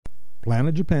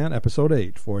Planet Japan, Episode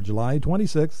 8, for July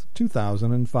 26,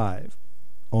 2005.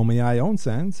 Omia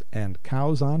Onsens and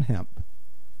Cows on Hemp.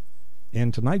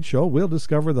 In tonight's show, we'll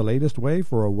discover the latest way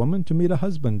for a woman to meet a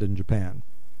husband in Japan,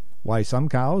 why some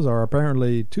cows are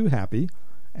apparently too happy,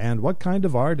 and what kind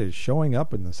of art is showing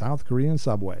up in the South Korean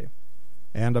subway.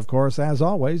 And, of course, as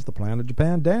always, the Planet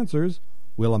Japan dancers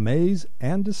will amaze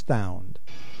and astound.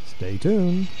 Stay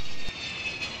tuned.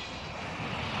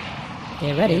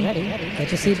 Get ready.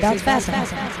 Get your seatbelts fastened.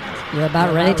 You're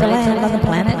about ready to land on the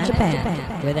planet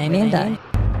Japan with Amy and Doug.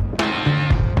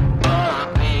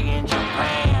 I'm big in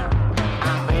Japan.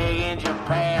 I'm big in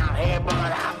Japan. Hey, but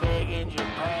I'm big in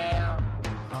Japan.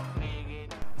 I'm big in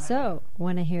Japan. So,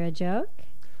 want to hear a joke?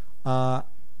 No,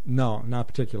 not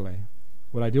particularly.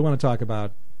 What I do want to talk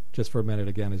about, just for a minute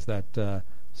again, is that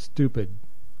stupid,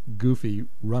 goofy,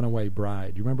 runaway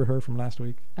bride. You remember her from last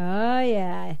week? Oh,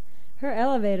 yeah. Her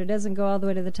elevator doesn't go all the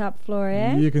way to the top floor,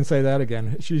 eh? You can say that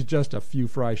again. She's just a few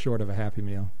fries short of a Happy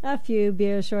Meal. A few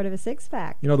beers short of a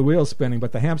six-pack. You know, the wheel's spinning,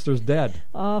 but the hamster's dead.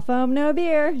 All foam, no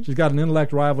beer. She's got an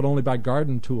intellect rivaled only by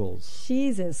garden tools.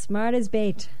 She's as smart as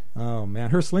bait. Oh, man.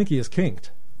 Her slinky is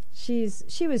kinked. She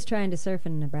was trying to surf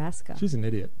in Nebraska. She's an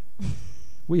idiot.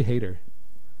 We hate her.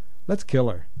 Let's kill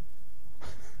her.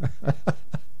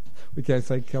 We can't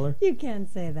say kill her? You can't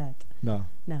say that. No.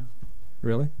 No.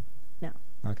 Really? No.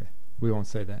 Okay. We won't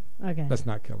say that. Okay. Let's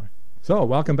not kill her. So,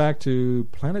 welcome back to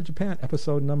Planet Japan,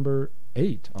 episode number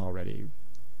 8 already.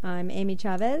 I'm Amy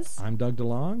Chavez. I'm Doug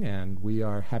DeLong, and we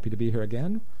are happy to be here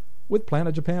again with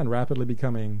Planet Japan rapidly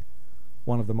becoming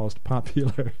one of the most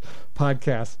popular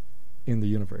podcasts in the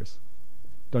universe.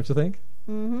 Don't you think?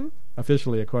 Mm-hmm.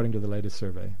 Officially, according to the latest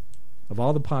survey, of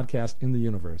all the podcasts in the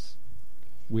universe,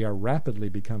 we are rapidly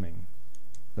becoming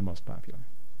the most popular.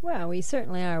 Well, we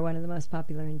certainly are one of the most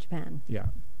popular in Japan. Yeah.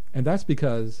 And that's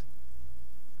because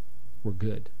we're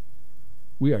good.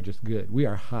 We are just good. We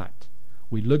are hot.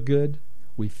 We look good.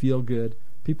 We feel good.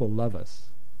 People love us.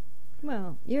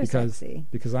 Well, you're sexy.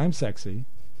 Because I'm sexy,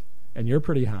 and you're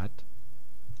pretty hot,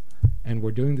 and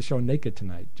we're doing the show naked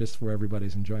tonight, just for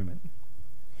everybody's enjoyment.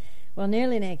 Well,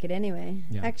 nearly naked anyway.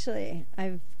 Yeah. Actually,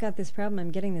 I've got this problem.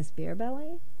 I'm getting this beer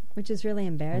belly, which is really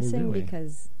embarrassing really?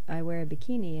 because I wear a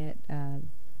bikini at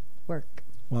work.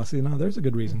 Well, see, now there's a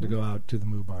good reason to go out to the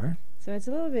Moo Bar. So it's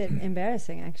a little bit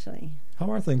embarrassing, actually.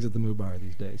 How are things at the Moo Bar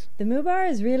these days? The Moo Bar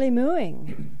is really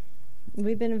mooing.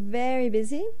 We've been very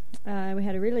busy. We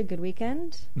had a really good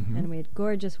weekend, and we had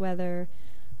gorgeous weather.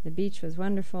 The beach was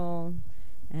wonderful,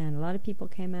 and a lot of people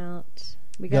came out.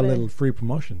 We got a little free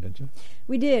promotion, didn't you?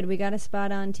 We did. We got a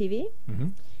spot on TV, Mm-hmm.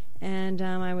 and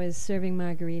I was serving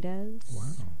margaritas.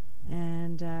 Wow.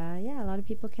 And, yeah, a lot of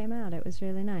people came out. It was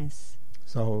really nice.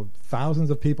 So thousands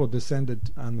of people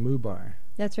descended on the Moo Bar.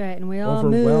 That's right, and we all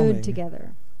Overwhelming. mooed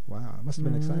together. Wow, it must have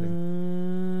been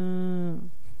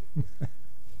exciting.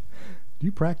 Do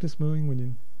you practice mooing when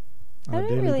you? On I a don't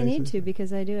daily really need basis? to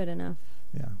because I do it enough.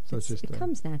 Yeah, so it's just it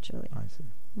comes naturally. I see.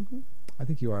 Mm-hmm. I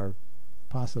think you are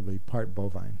possibly part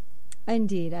bovine.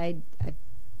 Indeed, I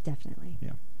definitely.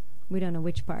 Yeah. We don't know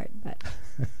which part, but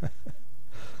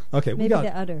Okay, maybe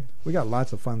the udder. we got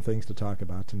lots of fun things to talk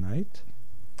about tonight,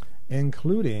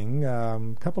 including a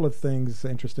couple of things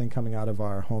interesting coming out of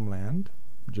our homeland,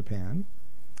 Japan,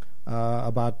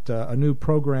 about a new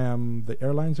program the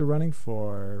airlines are running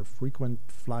for frequent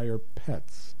flyer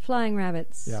pets. Flying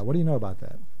rabbits. Yeah, what do you know about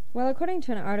that? Well, according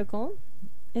to an article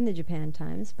in the Japan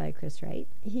Times by Chris Wright,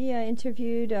 he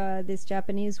interviewed this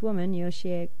Japanese woman,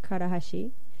 Yoshie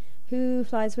Karahashi, who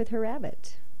flies with her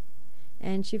rabbit.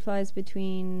 And she flies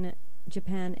between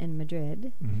Japan and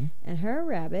Madrid. Mm-hmm. And her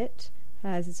rabbit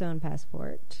has its own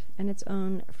passport and its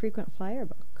own frequent flyer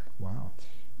book. Wow.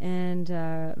 And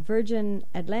Virgin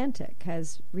Atlantic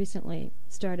has recently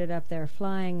started up their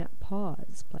Flying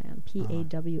Paws plan,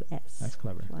 P-A-W-S. That's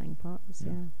clever. Flying Paws,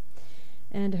 Yeah. yeah.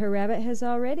 And her rabbit has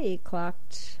already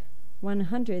clocked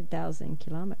 100,000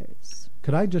 kilometers.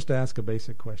 Could I just ask a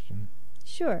basic question?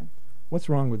 Sure. What's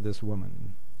wrong with this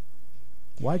woman?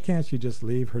 Why can't she just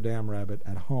leave her damn rabbit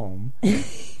at home?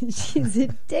 She's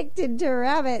addicted to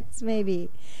rabbits, maybe.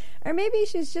 Or maybe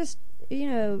she's just,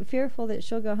 fearful that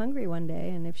she'll go hungry one day,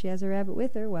 and if she has a rabbit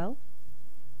with her, well...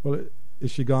 Well,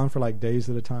 is she gone for like days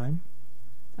at a time?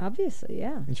 Obviously,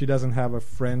 yeah. And she doesn't have a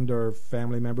friend or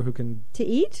family member who can To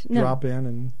eat? No. drop in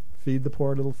and feed the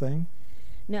poor little thing?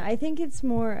 No, I think it's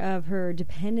more of her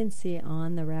dependency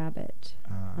on the rabbit,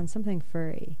 on something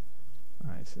furry.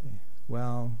 I see.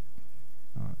 Well,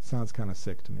 it sounds kind of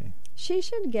sick to me. She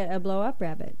should get a blow-up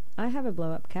rabbit. I have a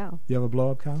blow-up cow. You have a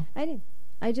blow-up cow? I do.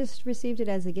 I just received it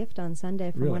as a gift on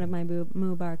Sunday from Really? one of my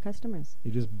Moo Bar customers.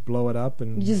 You just blow it up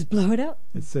and You just blow it up.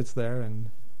 it sits there and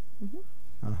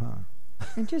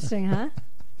Interesting, huh?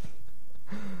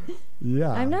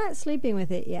 Yeah. I'm not sleeping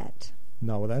with it yet.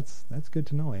 No, well, that's good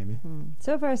to know, Amy.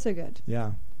 So far, so good.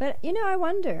 Yeah. But I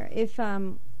wonder if I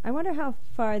wonder how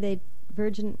far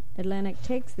Virgin Atlantic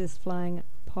takes this flying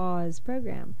paws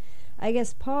program. I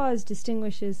guess paws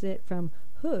distinguishes it from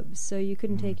hooves, so you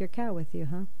couldn't take your cow with you,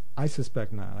 huh? I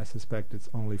suspect not. I suspect it's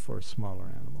only for smaller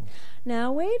animals.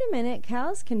 Now, wait a minute.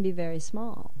 Cows can be very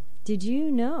small. Did you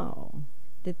know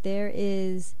that there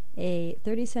is a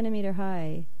 30-centimeter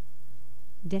high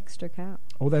Dexter cow?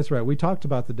 Oh, that's right. We talked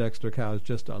about the Dexter cows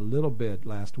just a little bit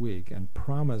last week and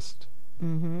promised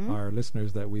our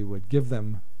listeners that we would give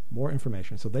them more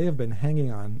information. So they have been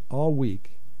hanging on all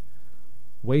week,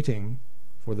 waiting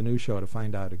for the new show to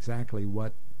find out exactly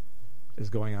what is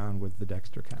going on with the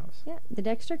Dexter cows. Yeah, the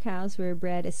Dexter cows were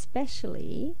bred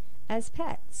especially as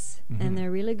pets, and they're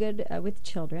really good with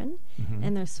children,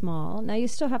 and they're small. Now, you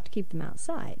still have to keep them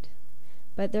outside,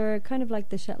 but they're kind of like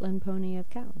the Shetland pony of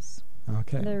cows.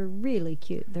 Okay. They're really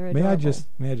cute. They're adorable.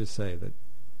 May I just say that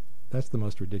that's the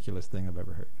most ridiculous thing I've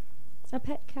ever heard. A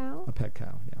pet cow? A pet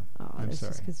cow, yeah. Oh, I'm that's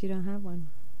sorry. just because you don't have one.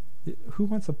 Who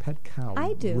wants a pet cow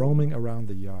I do. roaming around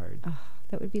the yard? Oh,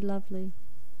 that would be lovely.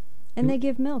 And they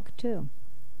give milk too.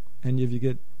 And if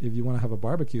you want to have a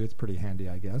barbecue, it's pretty handy,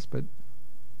 I guess. But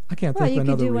I can't think of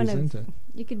another reason to.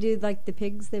 You could do like the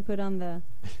pigs they put on the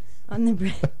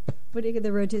bread. What do you get,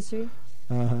 the rotisserie?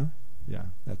 Yeah,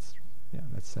 that's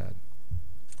sad.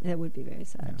 That would be very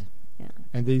sad. Yeah.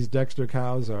 And these Dexter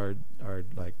cows are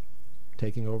like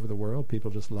taking over the world.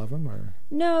 People just love them, or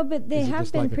no? But they have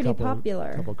been pretty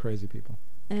popular. A couple crazy people.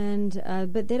 And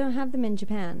but they don't have them in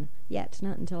Japan yet.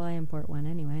 Not until I import one,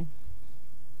 anyway.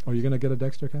 Oh, you're going to get a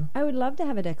Dexter cow? I would love to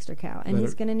have a Dexter cow, and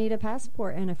he's going to need a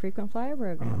passport and a frequent flyer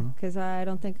program, because I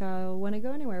don't think I'll want to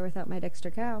go anywhere without my Dexter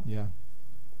cow. Yeah.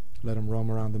 Let him roam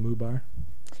around the moo bar?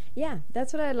 Yeah,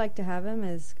 that's what I'd like to have him,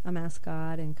 as a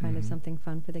mascot and kind of something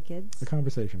fun for the kids. A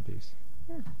conversation piece.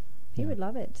 Yeah. He would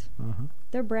love it.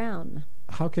 They're brown.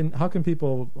 How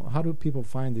do people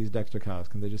find these Dexter cows?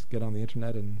 Can they just get on the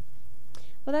internet and...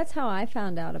 Well, that's how I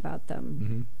found out about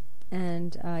them.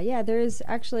 And, there is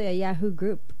actually a Yahoo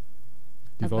group.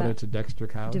 Devoted to Dexter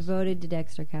cows? Devoted to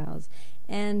Dexter cows.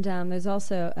 And there's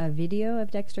also a video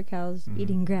of Dexter cows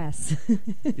eating grass.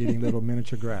 Eating little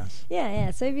miniature grass.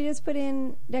 Yeah. So if you just put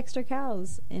in Dexter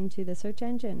cows into the search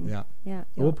engine. Yeah.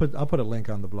 I'll put a link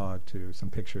on the blog to some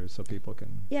pictures so people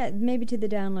can... Yeah, maybe to the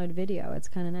download video. It's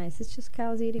kind of nice. It's just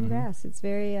cows eating grass. It's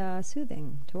very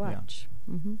soothing to watch.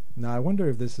 Yeah. Now, I wonder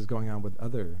if this is going on with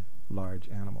other large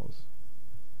animals.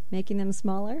 Making them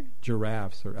smaller?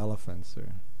 Giraffes or elephants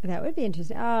or... That would be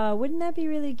interesting. Wouldn't that be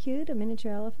really cute? A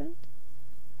miniature elephant?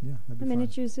 Yeah, that'd be fun.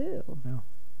 Miniature zoo. Yeah.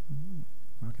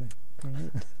 Okay.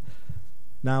 Great.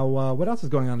 Now, what else is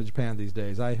going on in Japan these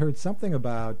days? I heard something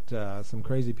about some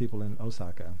crazy people in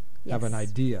Osaka have an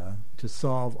idea to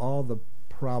solve all the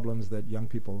problems that young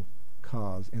people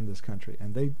cause in this country,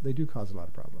 and they do cause a lot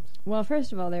of problems. Well,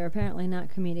 first of all, they're apparently not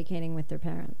communicating with their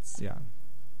parents. Yeah,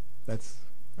 that's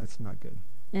not good.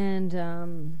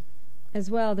 And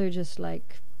as well, they're just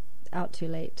like out too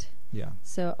late. Yeah.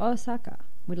 So Osaka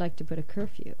would like to put a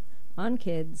curfew on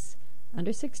kids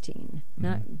under 16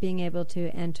 not being able to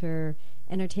enter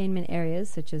entertainment areas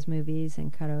such as movies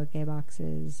and karaoke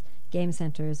boxes, game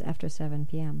centers after 7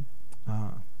 p.m.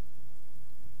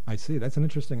 I see. That's an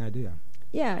interesting idea.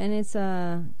 Yeah, and it's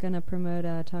going to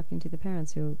promote talking to the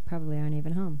parents who probably aren't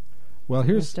even home. Well,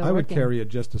 I would carry it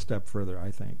just a step further,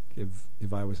 I think,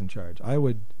 if I was in charge. I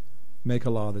would make a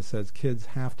law that says kids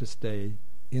have to stay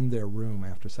in their room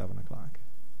after 7 o'clock.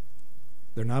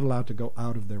 They're not allowed to go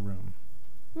out of their room.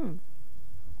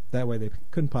 That way they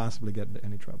couldn't possibly get into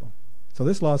any trouble. So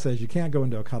this law says you can't go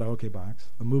into a karaoke box,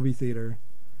 a movie theater,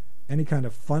 any kind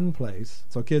of fun place.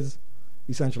 So kids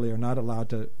essentially are not allowed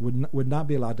to, would not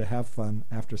be allowed to have fun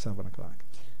after 7 o'clock.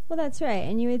 Well, that's right.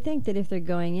 And you would think that if they're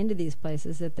going into these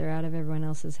places that they're out of everyone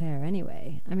else's hair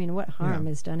anyway. I mean, what harm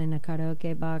is done in a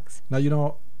karaoke box?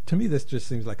 Now, to me this just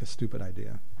seems like a stupid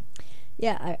idea.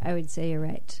 Yeah, I would say you're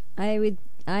right.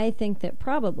 I think that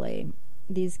probably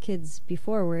these kids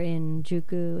before were in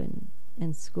juku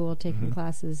and school taking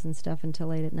classes and stuff until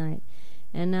late at night.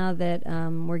 And now that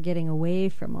we're getting away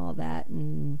from all that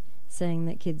and saying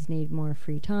that kids need more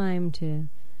free time to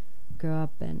grow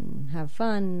up and have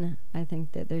fun, I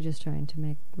think that they're just trying to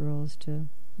make rules to,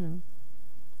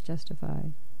 justify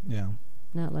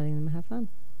not letting them have fun.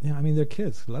 Yeah, I mean, they're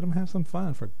kids. Let them have some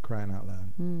fun, for crying out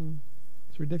loud.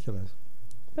 It's ridiculous.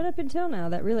 But up until now,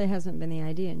 that really hasn't been the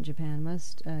idea in Japan.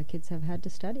 Most kids have had to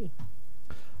study.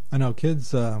 I know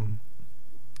kids,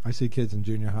 I see kids in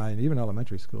junior high and even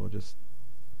elementary school just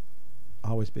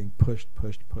always being pushed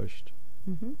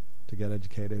Mm-hmm. to get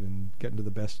educated and get into the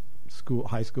best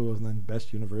high schools, and then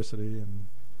best university. And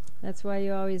That's why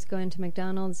you always go into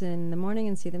McDonald's in the morning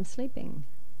and see them sleeping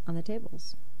on the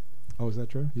tables. oh, is that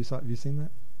true? Have you seen that?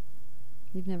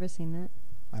 You've never seen that?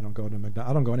 I don't go to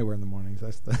McDonald's. I don't go anywhere in the mornings.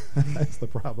 That's the that's the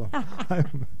problem.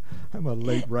 I'm a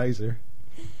late riser.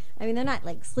 I mean, they're not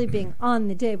like sleeping on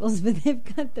the tables, but they've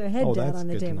got their head Oh, down that's on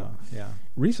the good to table. know. Yeah.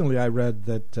 Recently, I read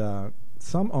that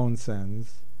some onsens,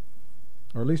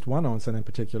 or at least one onsen in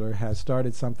particular, has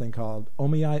started something called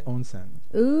Omia Onsen.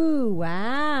 Ooh,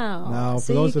 wow. Now, for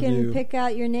so those you of can you- pick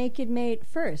out your naked mate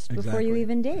first before you Exactly.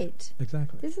 even date.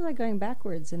 Exactly. This is like going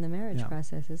backwards in the marriage Yeah.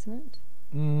 process, isn't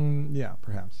it? Yeah,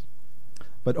 perhaps.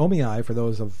 But Omia, for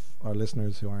those of our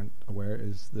listeners who aren't aware,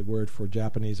 is the word for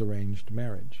Japanese arranged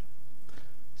marriage.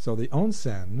 So the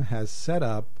onsen has set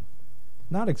up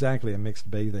not exactly a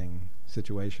mixed bathing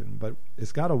situation, but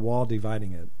it's got a wall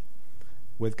dividing it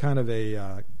with kind of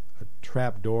a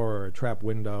trap door or a trap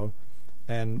window.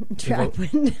 And Trap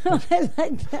window. I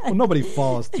like that. well, nobody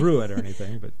falls through it or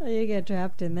anything, but Well, you get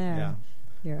trapped in there. yeah.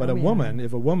 You're But Omia.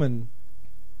 if a woman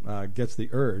gets the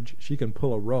urge, she can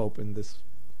pull a rope, and this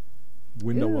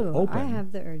window Ooh, will open, I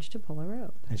have the urge to pull a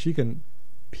rope. and she can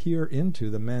peer into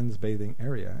the men's bathing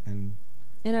area, and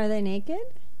And are they naked?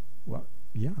 well,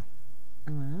 yeah,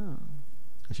 Wow.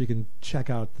 she can check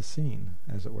out the scene,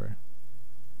 as it were.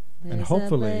 There's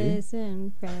hopefully- a place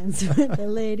in France where the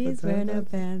ladies wear no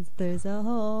pants. There's a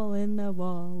hole in the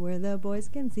wall where the boys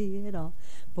can see it all.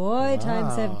 Boy,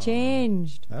 times Wow. have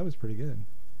changed. That was pretty good.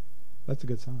 That's a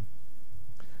good song.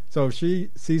 So if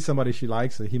she sees somebody she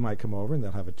likes, he might come over and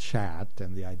they'll have a chat.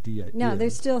 And the idea No, is they're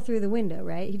still through the window,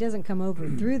 right? He doesn't come over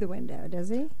through the window, does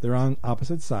he? they're on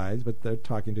opposite sides, but they're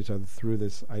talking to each other through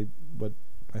this. What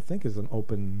I think is an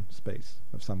open space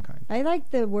of some kind. I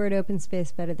like the word open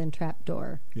space better than trap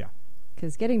door. Yeah.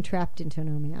 Because getting trapped into an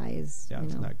Omia is, Yeah,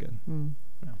 it's not good.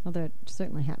 Yeah. Although it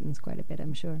certainly happens quite a bit,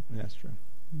 I'm sure. That's true.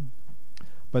 Mm.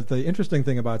 But the interesting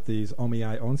thing about these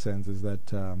Omiyai onsens is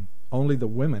that only the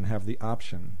women have the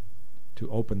option to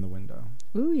open the window.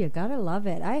 Ooh, you gotta love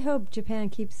it. I hope Japan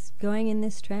keeps going in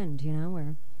this trend,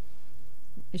 where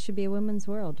it should be a women's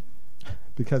world.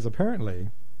 Because apparently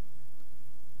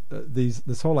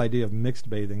this whole idea of mixed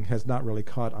bathing has not really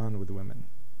caught on with women.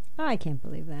 Oh, I can't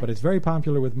believe that. But it's very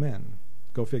popular with men.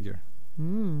 Go figure.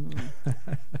 Mm.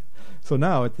 So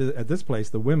now at this place,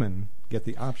 the women get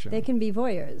the option. They can be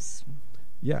voyeurs.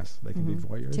 Yes, they can be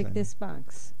voyeurs. Tick and this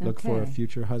box. look okay. for a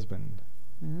future husband.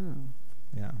 Oh.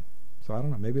 Yeah. So I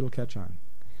don't know. Maybe it'll catch on.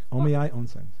 Omiyai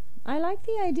onsens. I like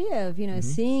the idea of,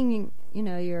 seeing,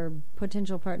 your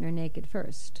potential partner naked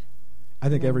first. I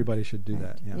think Yeah. everybody should do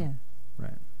that. Right. Yeah.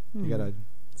 Right. You gotta.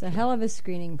 It's a hell of a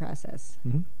screening process.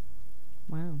 Mhm.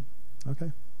 Wow.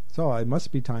 Okay. So it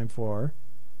must be time for.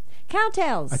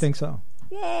 Cowtails. I think so.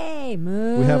 Yay.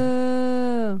 Moo.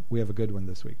 We have a good one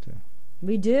this week too.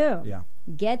 We do. Yeah.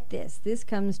 Get this. This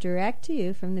comes direct to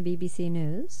you from the BBC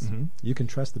News. Hmm. You can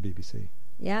trust the BBC.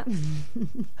 Yeah.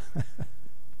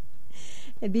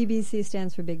 The BBC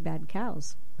stands for Big Bad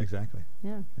Cows. Exactly.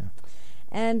 Yeah. Yeah.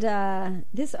 And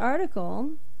this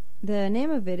article, the name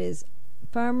of it is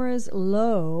Farmers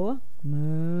Low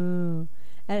Moo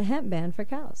at Hemp Ban for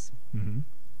Cows. Hmm.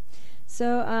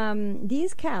 So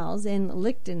these cows in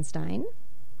Liechtenstein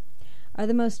are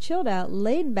the most chilled out,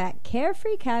 laid back,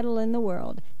 carefree cattle in the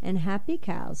world, and happy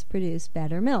cows produce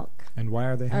better milk. And why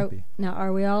are they happy? Now,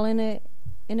 are we all in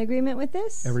agreement with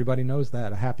this? Everybody knows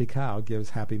that a happy cow gives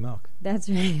happy milk. That's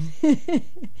right.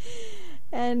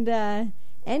 And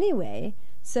anyway,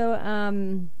 so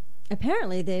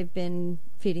apparently they've been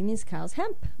feeding these cows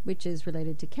hemp, which is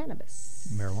related to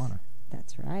cannabis. Marijuana.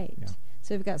 That's right. Yeah.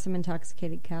 So we've got some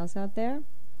intoxicated cows out there.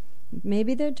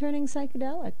 Maybe they're turning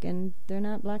psychedelic and they're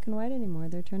not black and white anymore.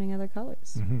 They're turning other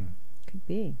colors. Hmm. Could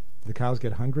be. The cows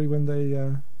get hungry when they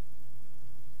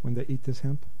eat this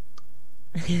hemp.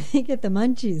 They get the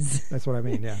munchies. That's what I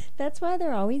mean. Yeah. That's why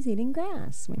they're always eating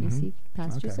grass when you Mhm. see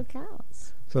pastures Okay. of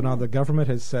cows. So now the government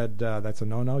has said that's a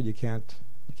no-no. You can't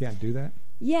do that.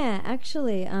 Yeah,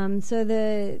 actually, so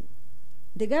the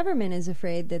government is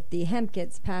afraid that the hemp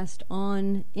gets passed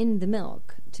on in the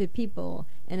milk to people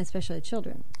and especially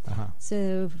children. Uh-huh.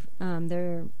 So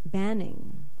they're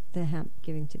banning the hemp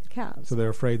giving to the cows. So they're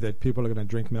afraid that people are going to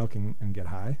drink milk and get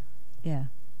high, yeah.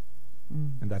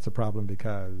 Mm. and that's a problem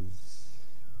because.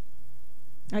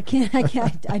 I can't.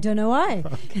 I don't know why.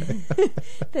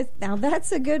 Now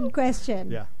that's a good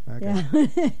question. Yeah. Okay.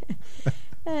 Yeah.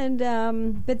 And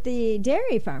but the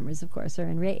dairy farmers, of course, are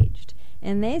enraged,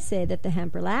 and they say that the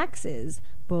hemp relaxes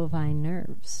bovine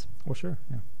nerves. Well, sure.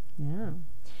 Yeah. Yeah.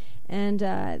 And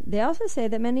they also say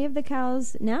that many of the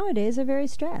cows nowadays are very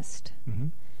stressed. Mm-hmm.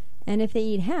 And if they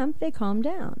eat hemp, they calm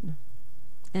down.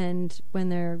 And when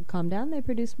they're calmed down, they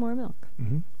produce more milk.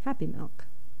 Mm-hmm. Happy milk.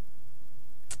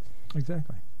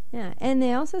 Exactly. Yeah. And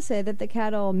they also say that the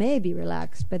cattle may be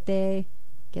relaxed, but they,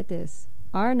 get this,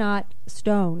 are not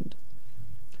stoned.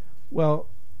 Well,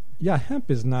 yeah,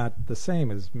 hemp is not the same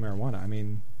as marijuana. I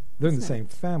mean, they're in the It's same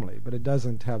not. family, but it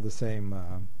doesn't have the same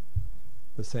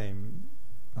Effect.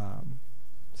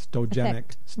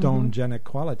 stonegenic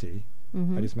quality.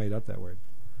 Mm-hmm. I just made up that word.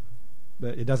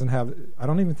 But it doesn't have. I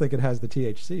don't even think it has the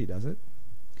THC, does it?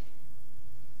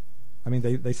 I mean,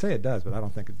 they say it does, but I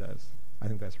don't think it does. I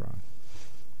think that's wrong.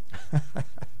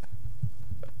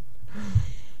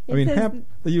 I mean, says hemp.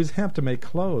 They use hemp to make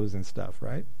clothes and stuff,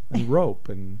 right? And rope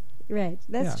and. Right.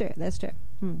 That's Yeah. true. That's true.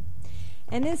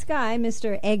 And this guy,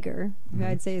 Mr. Egger, who Mhm.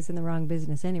 I'd say is in the wrong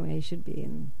business anyway, he should be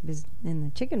in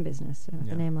the chicken business with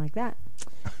Yeah. a name like that,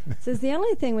 says the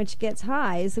only thing which gets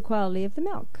high is the quality of the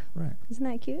milk. Right. Isn't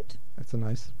that cute? That's a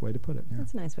nice way to put it. Yeah.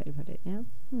 That's a nice way to put it, yeah.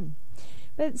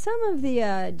 But some of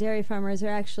the dairy farmers are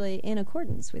actually in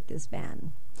accordance with this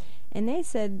ban. And they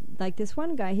said, like this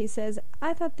one guy, he says,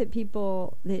 I thought that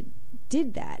people that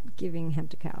did that, giving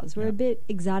hemp to cows, were Yeah. a bit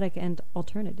exotic and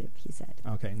alternative, he said.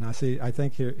 Okay. Now, see, I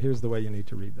think here's the way you need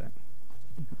to read that.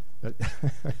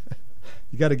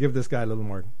 You got to give this guy a little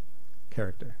more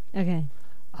character. Okay.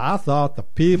 I thought the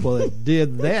people that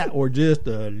did that were just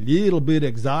a little bit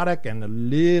exotic and a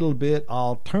little bit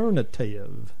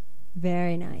alternative.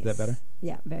 Very nice. Is that better?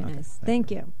 Yeah, very Okay, nice. thank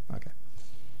Thank you. Okay.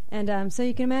 And so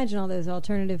you can imagine all those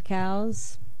alternative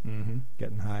cows Mm-hmm.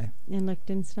 Getting high. in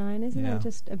Liechtenstein. Isn't Yeah. that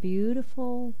just a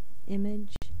beautiful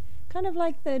image? Kind of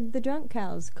like the drunk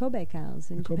cows, Kobe cows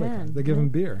in Kobe Japan. cows. They give yeah. them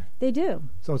beer. They do.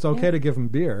 So it's okay Yeah. to give them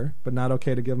beer, but not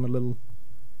okay to give them a little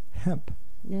hemp.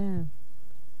 Yeah.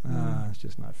 It's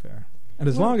just not fair. And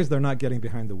as Well- long as they're not getting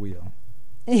behind the wheel,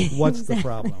 what's the Exactly.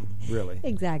 problem, really?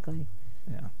 Exactly.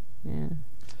 Yeah. Yeah.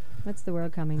 What's the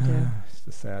world coming to? It's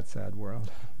a sad, sad world.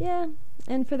 Yeah.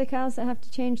 And for the cows that have to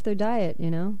change their diet,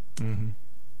 you know? Mm-hmm.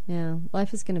 Yeah.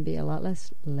 Life is going to be a lot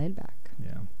less laid back.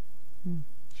 Yeah.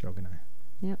 Shogunai.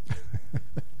 Yep.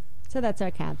 So that's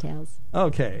our cow tales.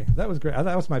 Okay, that was great.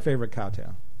 That was my favorite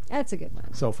cowtail That's a good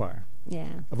one. so far.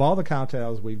 Yeah. Of all the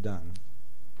cowtails we've done,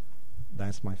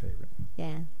 that's my favorite.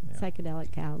 Yeah. Yeah.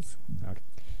 Psychedelic cows. Okay.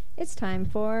 It's time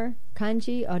for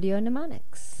kanji audio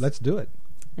mnemonics. Let's do it.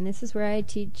 And this is where I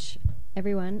teach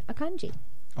everyone a kanji.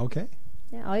 Okay.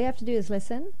 Yeah, all you have to do is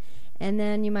listen, and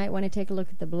then you might want to take a look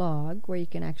at the blog where you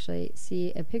can actually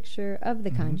see a picture of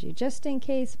the Mhm. kanji, just in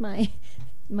case my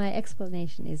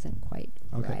explanation isn't quite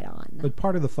Okay. right on. But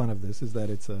part of the fun of this is that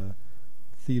it's a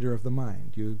theater of the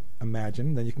mind. You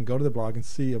imagine, then you can go to the blog and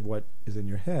see if what is in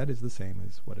your head is the same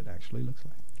as what it actually looks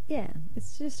like. Yeah,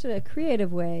 it's just a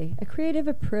creative way, a creative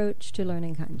approach to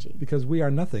learning kanji. Because we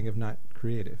are nothing if not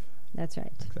creative. That's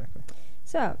right. Exactly.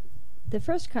 So, the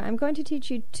first I'm going to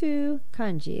teach you two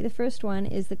kanji. The first one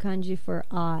is the kanji for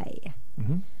eye.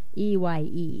 Mm-hmm.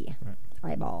 E-Y-E. Right.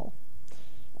 Eyeball.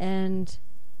 And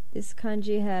this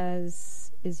kanji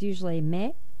is usually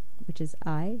me, which is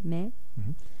eye, me.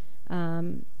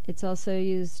 Mm-hmm. It's also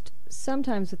used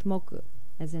sometimes with moku,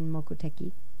 as in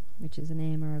mokuteki, which is an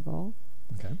aim or a goal.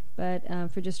 Okay.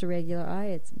 But for just a regular eye,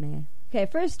 it's me. Okay,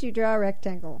 first you draw a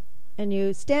rectangle, and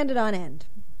you stand it on end.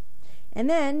 And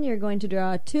then you're going to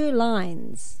draw two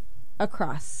lines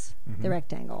across Mhm. the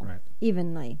rectangle, Right.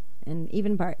 evenly, in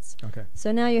even parts. Okay.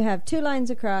 So now you have two lines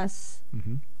across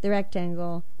Mm-hmm. the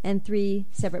rectangle and three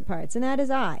separate parts, and that is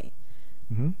eye.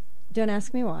 Mm-hmm. Don't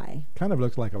ask me why. Kind of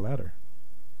looks like a ladder.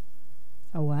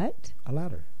 A what? A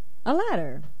ladder. A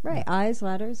ladder. Right. Eyes,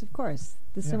 ladders, of course.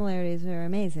 The Yeah. similarities are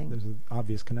amazing. There's an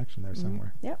obvious connection there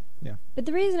somewhere. Yep. Yeah. But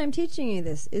the reason I'm teaching you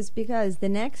this is because the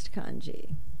next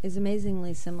kanji is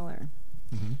amazingly similar.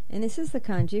 Mm-hmm. And this is the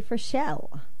kanji for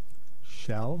shell.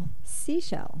 Shell.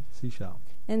 Seashell. Seashell.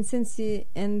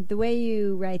 And the way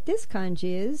you write this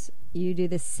kanji is you do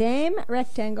the same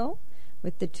rectangle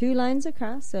with the two lines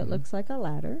across, so it Mhm. looks like a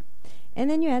ladder, and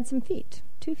then you add some feet,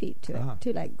 2 feet to Ah. it,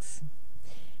 2 legs.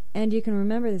 And you can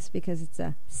remember this because it's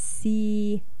a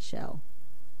seashell.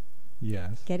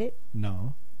 Yes. Get it?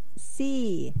 No.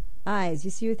 See. Eyes.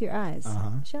 You see with your eyes.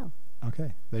 Uh-huh. Shell.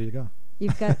 Okay. There you go.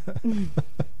 You've got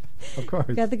Of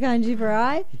course. got the kanji for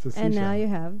eye, It's a and now seashell. you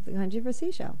have the kanji for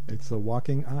seashell. It's a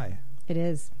walking eye. It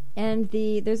is. And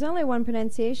there's only one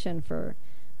pronunciation for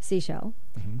seashell,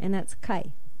 Mm-hmm. and that's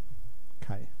kai.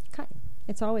 Kai. Kai.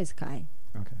 It's always kai.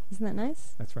 Okay. Isn't that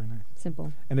nice? That's very nice.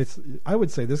 Simple. And I would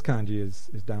say this kanji is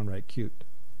downright cute.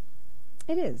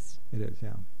 It is. It is,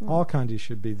 yeah. Mm. All kanji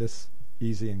should be this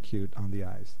easy and cute on the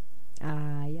eyes.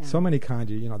 Yeah. So many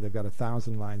kanji, they've got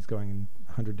 1,000 lines going in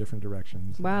 100 different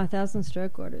directions. Wow, 1,000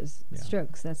 stroke orders. Yeah.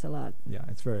 Strokes, that's a lot. Yeah,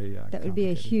 it's very That would be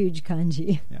a complicated. huge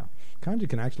kanji. Yeah. Kanji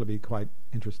can actually be quite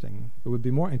interesting. It would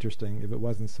be more interesting if it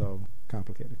wasn't so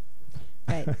complicated.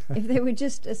 Right. If they would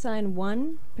just assign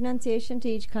one pronunciation to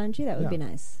each kanji, that would be Yeah.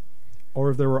 nice. Or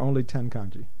if there were only 10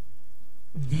 kanji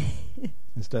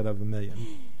instead of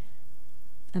 1,000,000.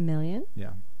 1,000,000?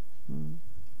 Yeah.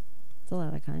 It's a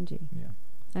lot of kanji, Yeah.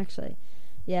 actually.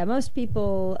 Yeah, most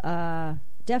people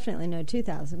definitely know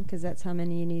 2,000 because that's how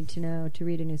many you need to know to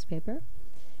read a newspaper.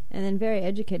 And then very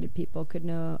educated people could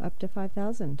know up to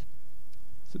 5,000.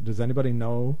 So does anybody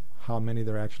know how many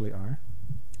there actually are?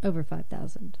 Over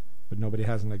 5,000. But nobody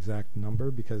has an exact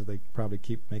number because they probably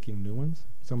keep making new ones.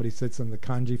 Somebody sits in the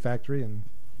kanji factory and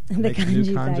The makes new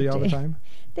kanji kanji all the factory. time.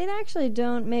 They actually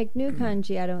don't make new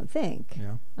kanji, I don't think.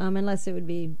 Yeah. Unless it would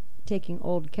be taking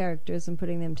old characters and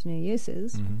putting them to new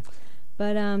uses. Mm-hmm.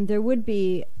 But there would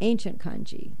be ancient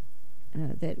kanji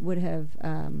that would have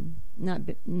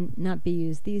not be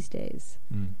used these days,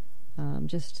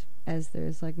 just as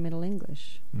there's like Middle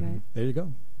English, right? There you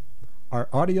go. Our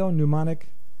audio mnemonic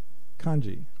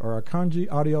kanji, or our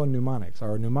kanji audio mnemonics,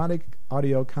 our mnemonic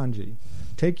audio kanji.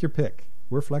 Take your pick.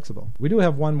 We're flexible. We do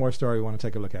have one more story we want to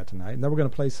take a look at tonight, and then we're going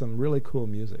to play some really cool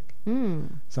music.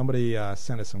 Somebody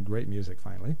sent us some great music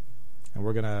finally, and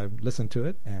we're going to listen to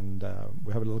it, and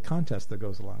we have a little contest that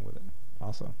goes along with it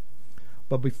also.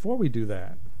 But before we do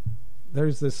that,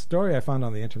 there's this story I found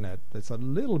on the internet that's a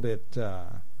little bit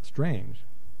strange.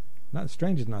 Not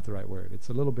strange is not the right word. It's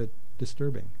a little bit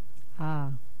disturbing.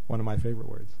 Ah. One of my favorite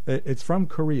words. It's from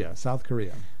Korea, South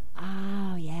Korea.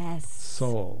 Oh, yes.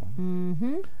 Seoul.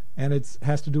 Mm-hmm. And it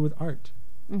has to do with art.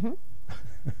 Mm-hmm.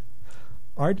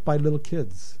 Art by little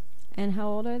kids. And how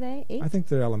old are they? 8? I think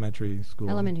they're elementary school.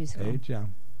 Elementary school. Age, yeah.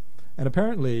 And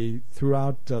apparently,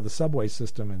 throughout the subway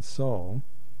system in Seoul,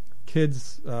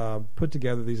 kids put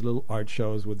together these little art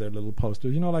shows with their little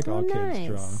posters. Like all kids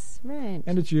draw. Right.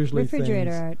 And it's usually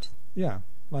refrigerator things, art. Yeah,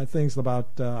 like things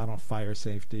about fire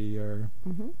safety or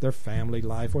their family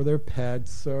life or their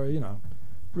pets or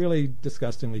really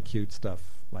disgustingly cute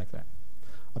stuff like that.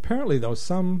 Apparently, though,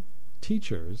 some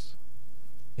teachers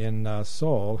in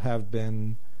Seoul have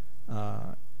been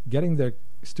getting their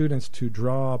students to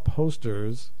draw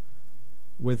posters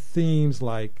with themes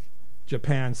like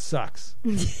Japan sucks,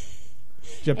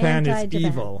 Japan is Anti-Japan.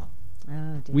 evil,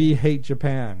 Oh, dear. we hate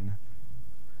Japan.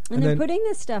 And they're then- putting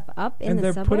this stuff up in and the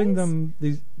they're subways? putting them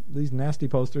these nasty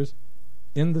posters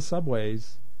in the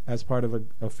subways as part of an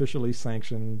officially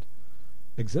sanctioned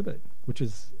exhibit, which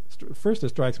is first it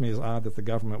strikes me as odd that the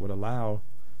government would allow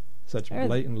such Or-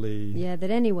 blatantly. Yeah, that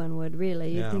anyone would, really.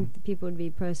 You'd Yeah. think that people would be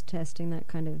protesting that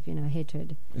kind of,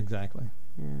 hatred. Exactly.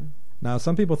 Yeah. Now,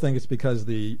 some people think it's because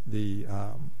the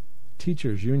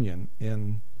teachers' union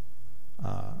in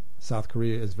South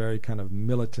Korea is very kind of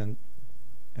militant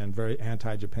and very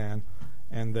anti-Japan,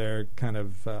 and they're kind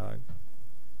of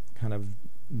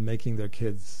making their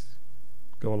kids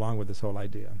go along with this whole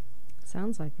idea.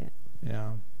 Sounds like it.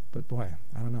 Yeah, but boy,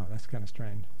 I don't know. That's kind of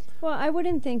strange. Well, I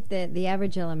wouldn't think that the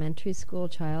average elementary school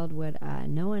child would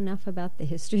know enough about the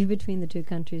history between the two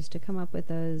countries to come up with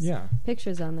those Yeah,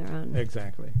 pictures on their own.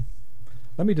 exactly.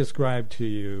 Let me describe to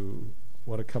you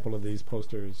what a couple of these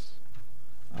posters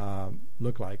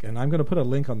look like. And I'm going to put a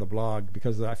link on the blog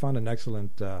because I found an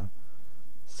excellent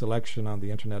selection on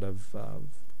the internet of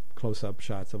close-up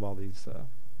shots of all these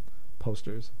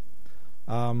posters.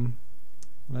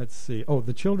 Let's see. Oh,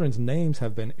 the children's names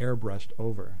have been airbrushed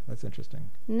over. That's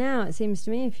interesting. Now, it seems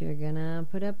to me if you're going to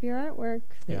put up your artwork,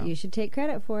 that Yeah. you should take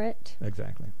credit for it.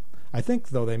 Exactly. I think,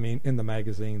 though, they mean in the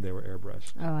magazine they were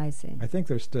airbrushed. Oh, I see. I think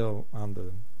they're still on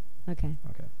the... Okay.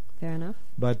 Okay. Fair enough.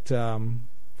 But,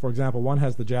 for example, one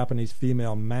has the Japanese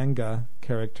female manga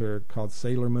character called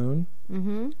Sailor Moon,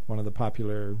 Mm-hmm. one of the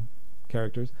popular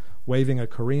characters, waving a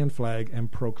Korean flag and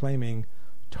proclaiming,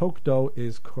 Tokdo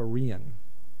is Korean.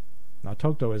 Now,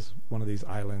 Tokdo is one of these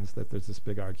islands that there's this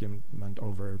big argument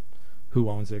over who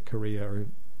owns it, Korea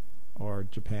or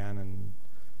Japan, and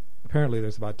apparently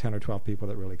there's about 10 or 12 people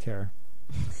that really care.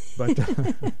 But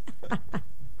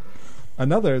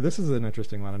this is an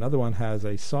interesting one. Another one has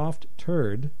a soft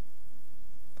turd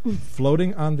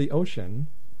floating on the ocean,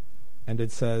 and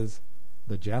it says,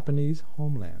 the Japanese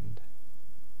homeland.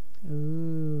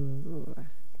 Ooh.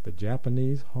 The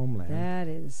Japanese homeland That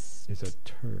is is a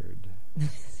turd.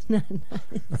 not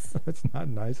nice. That's not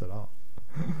nice at all.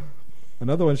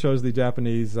 Another one shows the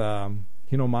Japanese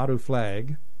Hinomaru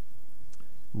flag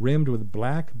rimmed with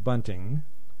black bunting.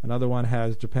 Another one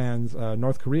has Japan's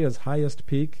North Korea's highest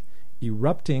peak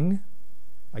erupting.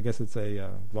 I guess it's a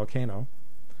volcano.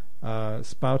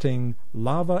 spouting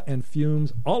lava and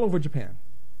fumes all over Japan.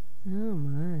 Oh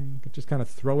my! Just kind of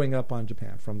throwing up on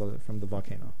Japan from the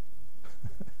volcano.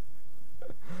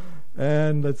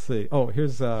 And let's see. Oh,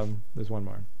 here's there's one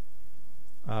more.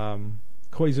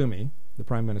 Koizumi, the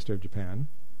Prime Minister of Japan,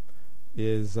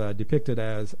 is depicted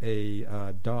as a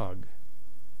dog,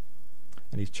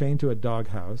 and he's chained to a dog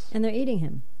house. And they're eating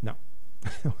him. No.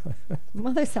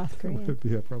 Well, they're South That Korean. would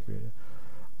be appropriate.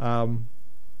 Yeah.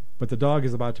 But the dog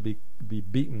is about to be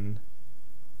beaten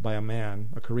by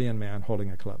a Korean man holding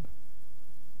a club.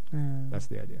 That's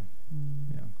the idea.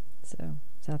 Yeah. So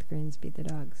South Koreans beat the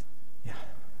dogs. Yeah.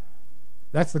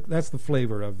 That's the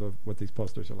flavor of what these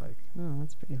posters are like. Oh,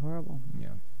 that's pretty horrible. Yeah.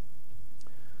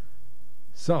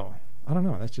 So I don't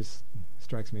know. That just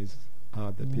strikes me as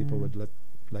odd that people would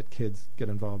let kids get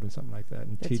involved in something like that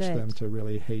and That's teach right. them to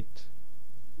really hate.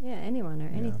 Yeah, anyone or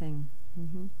Yeah. anything.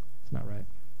 Mm-hmm. It's not right.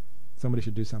 Somebody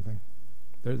should do something.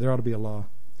 There ought to be a law.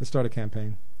 Let's start a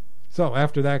campaign. So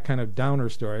after that kind of downer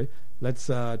story, let's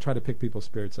try to pick people's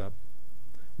spirits up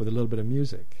with a little bit of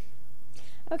music.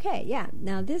 Okay, yeah.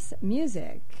 Now this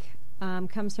music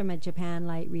comes from a Japan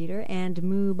Light reader and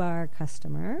Moo Bar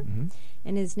customer, Mm-hmm.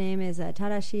 and his name is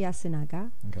Tadashi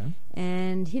Yasunaga, Okay.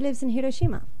 and he lives in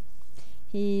Hiroshima.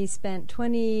 He spent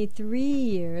 23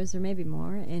 years, or maybe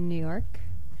more, in New York,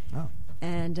 Oh.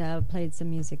 and played some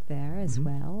music there as Mhm.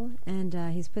 well. And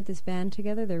he's put this band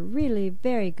together. They're really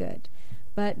very good.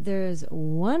 But there's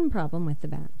one problem with the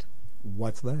band.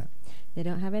 What's that? They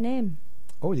don't have a name.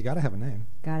 Oh, you got to have a name.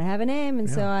 Gotta have a name. And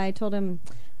so Yeah. I told him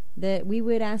that we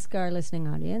would ask our listening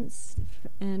audience,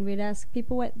 and we'd ask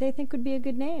people what they think would be a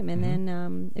good name. And Mhm.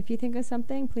 then if you think of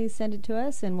something, please send it to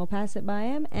us, and we'll pass it by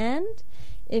him. And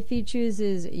if he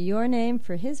chooses your name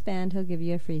for his band, he'll give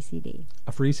you a free CD.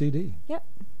 A free CD. Yep.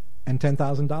 And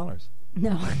 $10,000.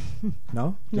 No,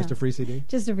 No? Just No. a free CD?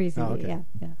 just a free CD. Oh, okay.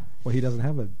 Yeah. Well, he doesn't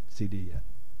have a CD yet.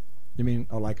 You mean,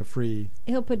 like a free...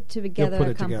 He'll put together put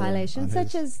a it together compilation, on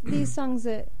such his- as these songs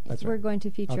that That's we're right. going to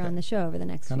feature Okay. on the show over the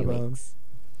next Kind few of a weeks.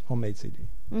 homemade CD.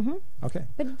 Mm-hmm. Okay.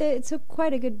 But it's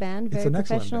quite a good band, It's very an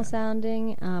excellent professional band.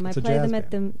 sounding. I It's a play jazz them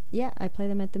at I play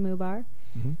them at the Moo Bar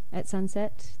Mm-hmm. at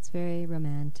sunset. It's very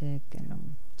romantic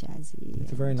and jazzy.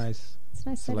 It's a very nice It's a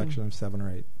nice selection of 7 or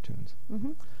 8 tunes.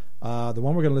 Mm-hmm. The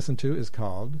one we're going to listen to is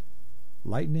called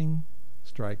Lightning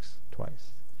Strikes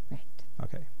Twice. Right.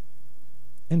 Okay.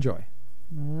 Enjoy.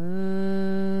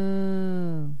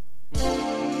 Oh.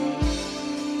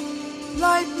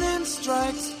 Lightning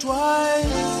strikes twice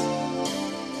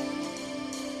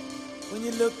when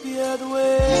you look the other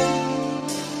way.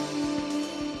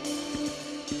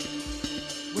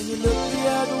 When you look the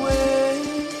other way.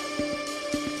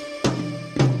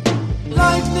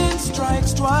 Lightning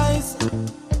strikes twice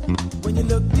when you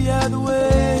look the other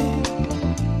way.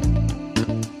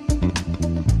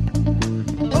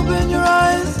 Open your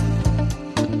eyes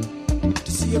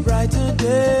to see a brighter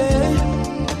day.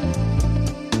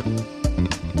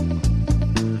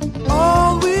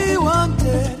 All we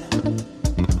wanted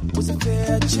was a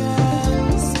fair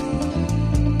chance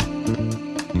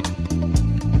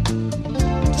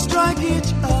to strike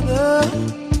each other.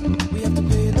 We have to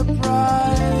pay the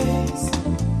price.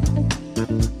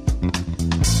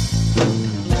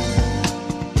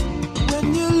 When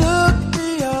you look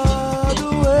the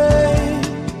other way,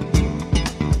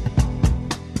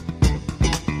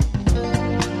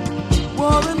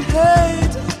 war and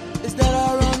hate, is that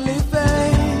our only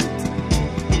fate?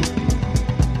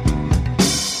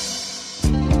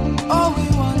 All we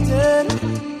wanted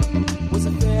was a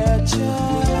fair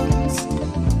chance.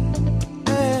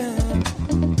 And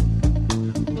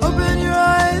open your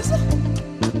eyes,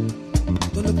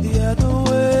 don't look the other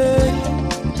way.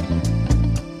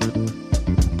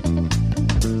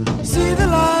 See the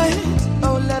light,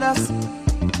 oh let us,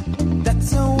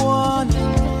 that's a warning.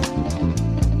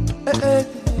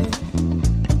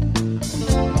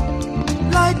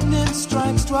 Lightning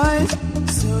strikes twice,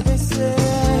 so they say.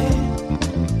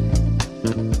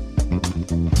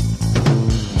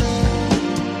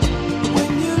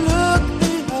 When you look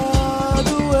the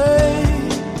other way,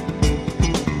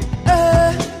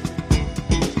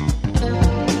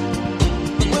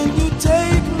 when you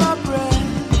take my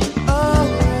breath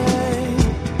away,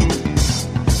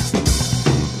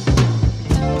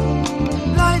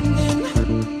 lightning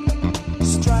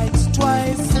strikes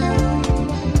twice.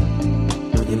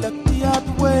 When you look the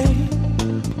other way,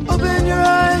 open your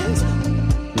eyes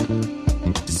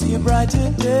to see a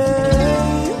brighter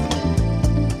day.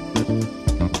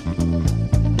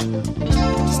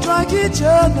 To strike each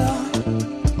other,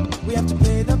 we have to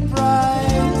pay the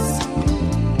price.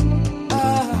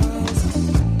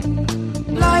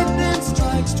 Lightning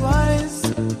strikes twice.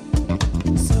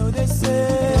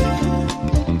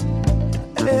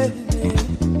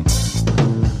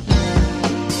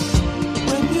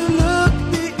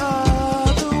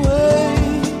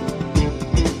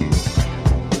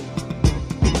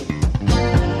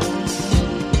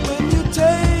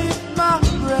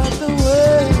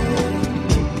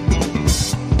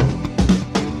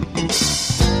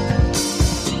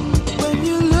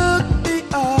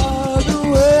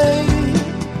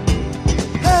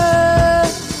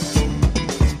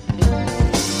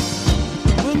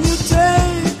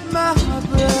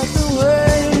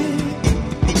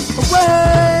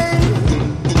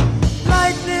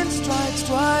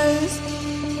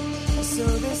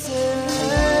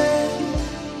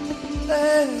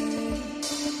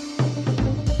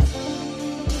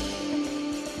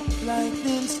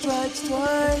 lightning strikes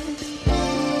twice.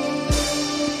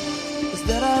 Is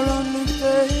that our only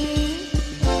fate?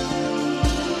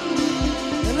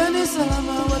 Eleni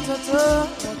salama watoto wa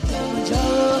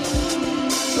Kilimanjaro.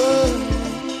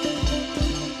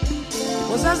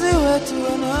 Wazazi wetu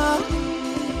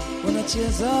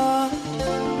wanacheza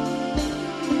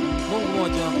Mungu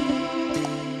moja.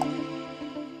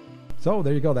 So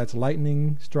there you go. That's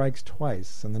Lightning Strikes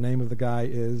Twice. And the name of the guy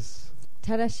is?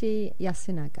 Tadashi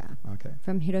Yasunaga Okay.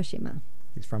 from Hiroshima.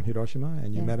 He's from Hiroshima,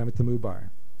 and you Yeah. met him at the Moo Bar.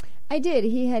 I did.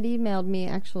 He had emailed me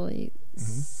actually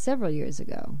several years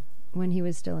ago when he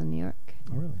was still in New York.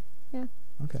 Oh, really? Yeah.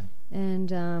 Okay. And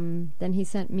then he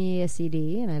sent me a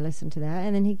CD, and I listened to that.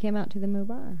 And then he came out to the Moo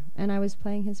Bar, and I was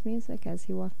playing his music as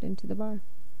he walked into the bar.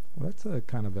 Well, that's a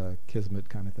kind of a kismet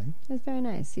kind of thing. It was very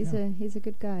nice. He's Yeah. a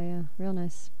good guy. Yeah, real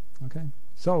nice. Okay.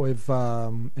 So if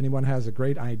anyone has a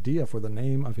great idea for the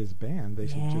name of his band, they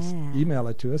should just Yeah. email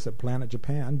it to us at Org.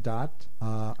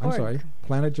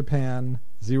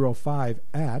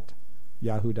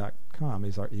 planetjapan05@yahoo.com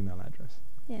is our email address.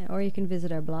 Yeah, or you can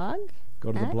visit our blog.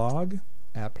 Go to the At? blog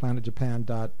at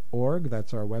planetjapan.org.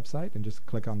 That's our website, and just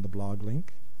click on the blog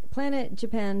link.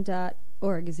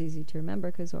 PlanetJapan.org is easy to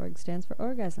remember because org stands for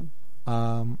orgasm.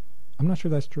 I'm not sure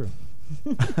that's true.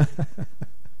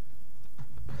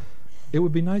 It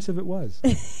would be nice if it was.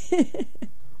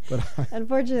 But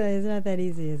Unfortunately, it's not that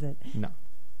easy, is it? no.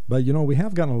 But, we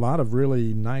have gotten a lot of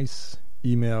really nice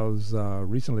emails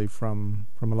recently from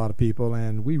a lot of people,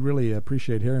 and we really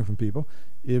appreciate hearing from people.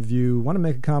 If you want to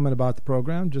make a comment about the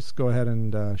program, just go ahead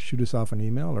and shoot us off an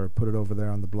email or put it over there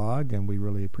on the blog, and we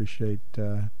really appreciate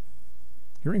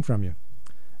hearing from you.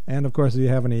 And, of course, if you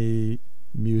have any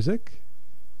music,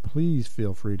 please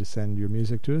feel free to send your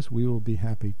music to us. We will be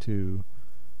happy to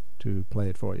play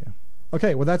it for you.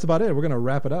 Okay, well, that's about it. We're going to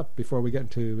wrap it up before we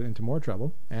get into more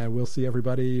trouble. And we'll see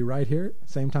everybody right here,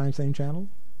 same time, same channel,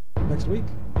 next week.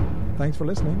 Thanks for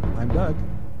listening. I'm Doug.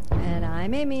 And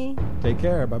I'm Amy. Take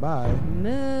care. Bye-bye.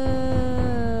 Moo.